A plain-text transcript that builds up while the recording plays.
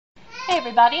Hey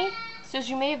everybody! So as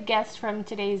you may have guessed from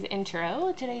today's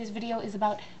intro, today's video is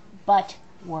about butt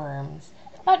worms.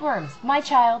 Butt worms. My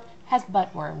child has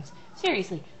butt worms.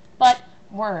 Seriously, butt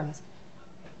worms.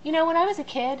 You know, when I was a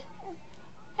kid,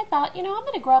 I thought, I'm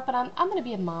going to grow up and I'm going to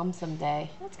be a mom someday.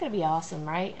 That's going to be awesome,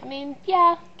 right? I mean,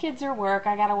 yeah, kids are work.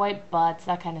 I got to wipe butts.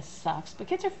 That kind of sucks. But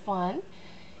kids are fun.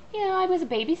 I was a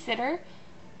babysitter.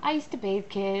 I used to bathe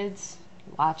kids,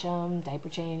 watch them, diaper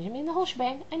change. I mean, the whole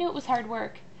shebang. I knew it was hard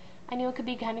work. I knew it could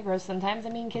be kind of gross sometimes. I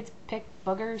mean, kids pick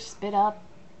boogers, spit up.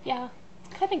 Yeah,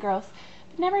 it's kind of gross.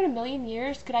 But never in a million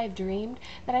years could I have dreamed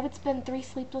that I would spend 3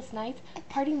 sleepless nights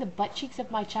parting the butt cheeks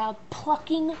of my child,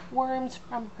 plucking worms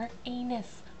from her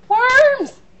anus.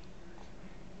 Worms!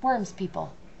 Worms,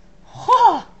 people.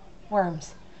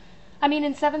 Worms. I mean,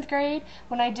 in 7th grade,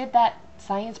 when I did that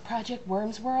science project,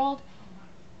 Worms World,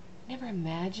 never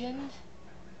imagined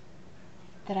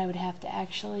that I would have to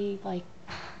actually,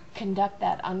 conduct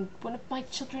that on one of my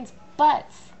children's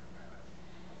butts.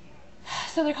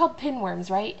 So they're called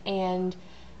pinworms, right? And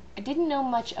I didn't know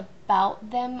much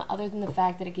about them other than the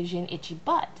fact that it gives you an itchy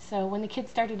butt. So when the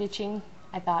kids started itching,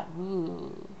 I thought,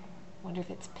 ooh, wonder if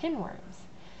it's pinworms.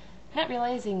 Not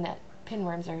realizing that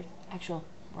pinworms are actual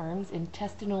worms,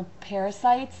 intestinal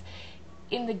parasites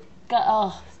in the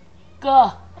gut.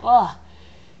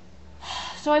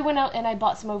 So I went out and I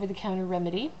bought some over-the-counter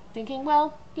remedy, thinking,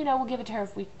 well, we'll give it to her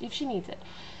if she needs it.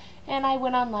 And I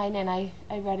went online and I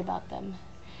read about them.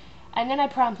 And then I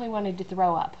promptly wanted to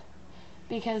throw up.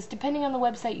 Because depending on the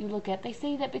website you look at, they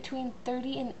say that between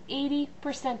 30 and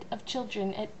 80% of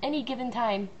children at any given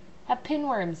time have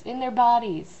pinworms in their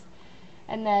bodies.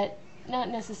 And that not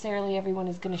necessarily everyone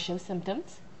is going to show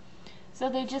symptoms. So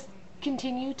they just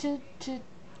continue to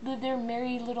live their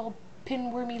merry little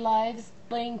pinwormy lives,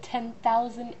 laying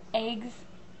 10,000 eggs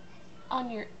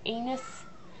on your anus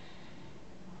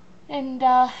and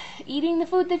eating the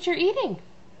food that you're eating.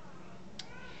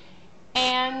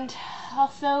 And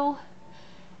also,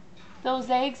 those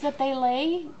eggs that they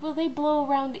lay, well, they blow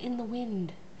around in the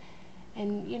wind.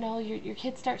 And, your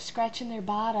kids start scratching their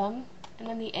bottom, and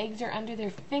then the eggs are under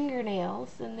their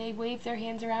fingernails, and they wave their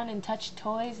hands around and touch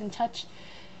toys and touch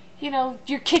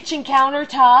your kitchen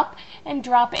countertop and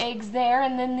drop eggs there,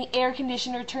 and then the air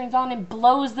conditioner turns on and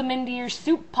blows them into your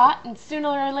soup pot, and sooner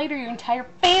or later your entire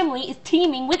family is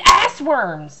teeming with ass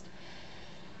worms.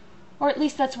 Or at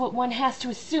least that's what one has to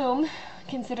assume,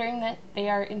 considering that they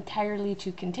are entirely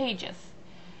too contagious.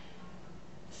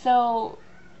 So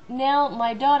now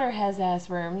my daughter has ass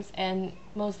worms, and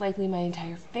most likely my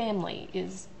entire family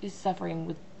is suffering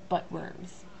with butt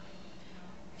worms.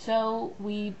 So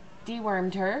we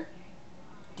dewormed her,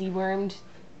 dewormed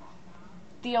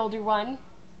the older one,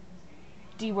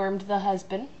 dewormed the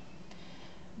husband.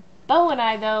 Bo and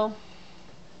I, though,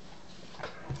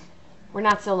 we're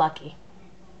not so lucky.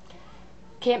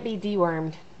 Can't be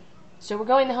dewormed. So we're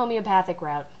going the homeopathic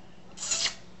route.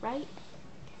 Right?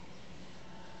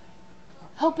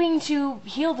 Hoping to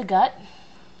heal the gut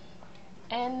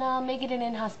and make it an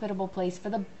inhospitable place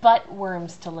for the butt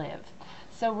worms to live.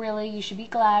 So really, you should be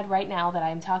glad right now that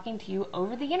I'm talking to you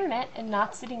over the internet and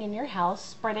not sitting in your house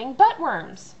spreading butt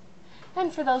worms.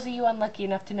 And for those of you unlucky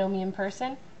enough to know me in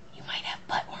person, you might have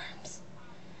butt worms.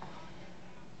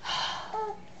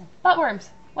 Butt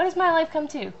worms. What does my life come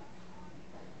to?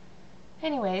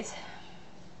 Anyways.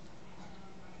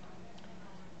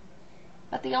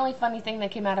 But the only funny thing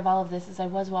that came out of all of this is I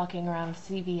was walking around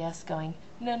CVS going,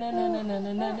 no,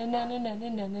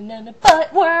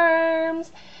 butt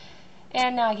worms.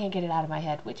 And now I can't get it out of my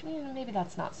head, which maybe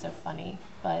that's not so funny,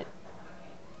 but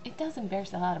it does embarrass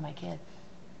the hell out of my kid.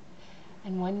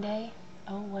 And one day,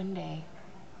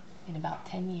 in about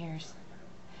 10 years,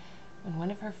 when one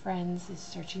of her friends is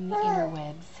searching the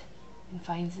interwebs and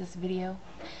finds this video,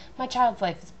 my child's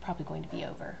life is probably going to be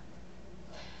over.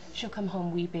 She'll come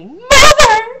home weeping,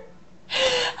 Mother!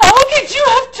 How could you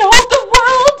have told the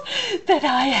world that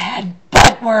I had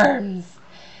butt worms?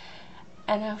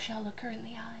 And I shall look her in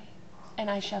the eye. And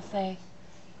I shall say,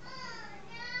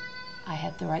 I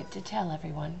had the right to tell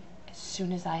everyone as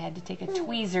soon as I had to take a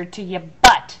tweezer to your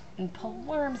butt and pull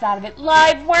worms out of it.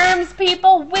 Live worms,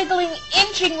 people! Wiggling,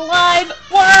 inching live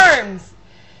worms!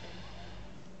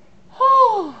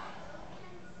 Whew.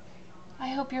 I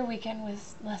hope your weekend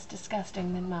was less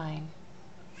disgusting than mine.